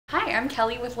Hi, I'm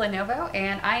Kelly with Lenovo,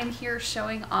 and I am here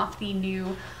showing off the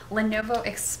new Lenovo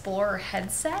Explorer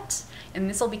Headset, and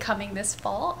this will be coming this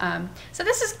fall. So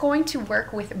this is going to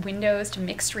work with Windows to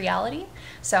mixed reality.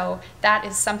 So that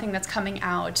is something that's coming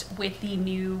out with the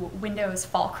new Windows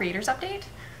Fall Creators Update.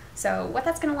 So what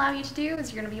that's going to allow you to do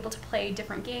is you're going to be able to play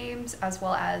different games as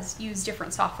well as use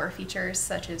different software features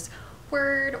such as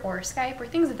Word or Skype or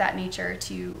things of that nature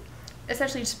to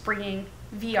essentially just bringing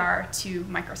VR to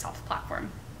Microsoft's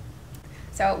platform.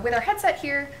 So with our headset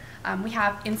here, we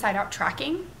have inside-out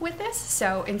tracking with this.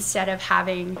 So instead of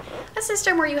having a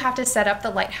system where you have to set up the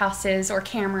lighthouses or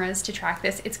cameras to track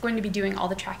this, it's going to be doing all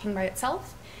the tracking by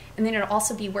itself. And then it'll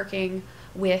also be working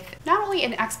with not only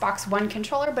an Xbox One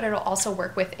controller, but it'll also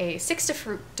work with a 6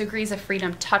 degrees of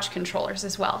freedom touch controllers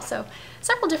as well. So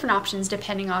several different options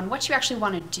depending on what you actually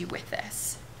want to do with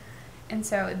this. And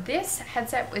so this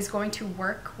headset is going to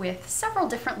work with several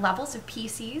different levels of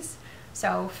PCs.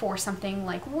 So for something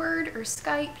like Word or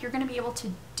Skype, you're going to be able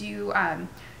to do,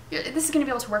 this is going to be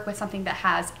able to work with something that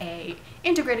has a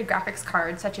integrated graphics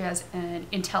card, such as an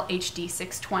Intel HD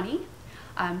 620.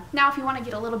 Now if you want to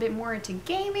get a little bit more into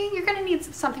gaming, you're going to need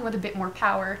something with a bit more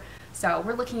power. So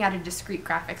we're looking at a discrete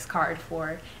graphics card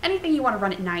for anything you want to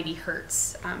run at 90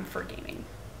 Hertz for gaming.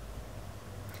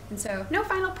 And so no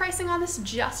final pricing on this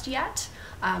just yet,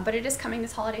 but it is coming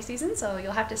this holiday season, so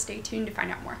you'll have to stay tuned to find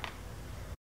out more.